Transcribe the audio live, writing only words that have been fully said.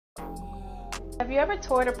Have you ever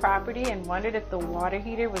toured a property and wondered if the water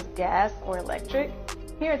heater was gas or electric?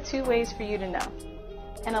 Here are 2 ways for you to know.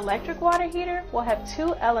 An electric water heater will have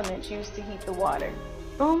 2 elements used to heat the water.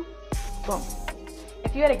 Boom, boom.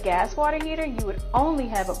 If you had a gas water heater, you would only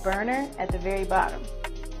have a burner at the very bottom.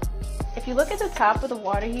 If you look at the top of the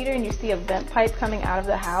water heater and you see a vent pipe coming out of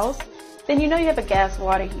the house, then you know you have a gas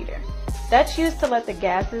water heater. That's used to let the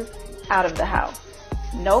gases out of the house.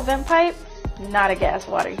 No vent pipe, not a gas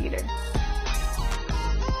water heater.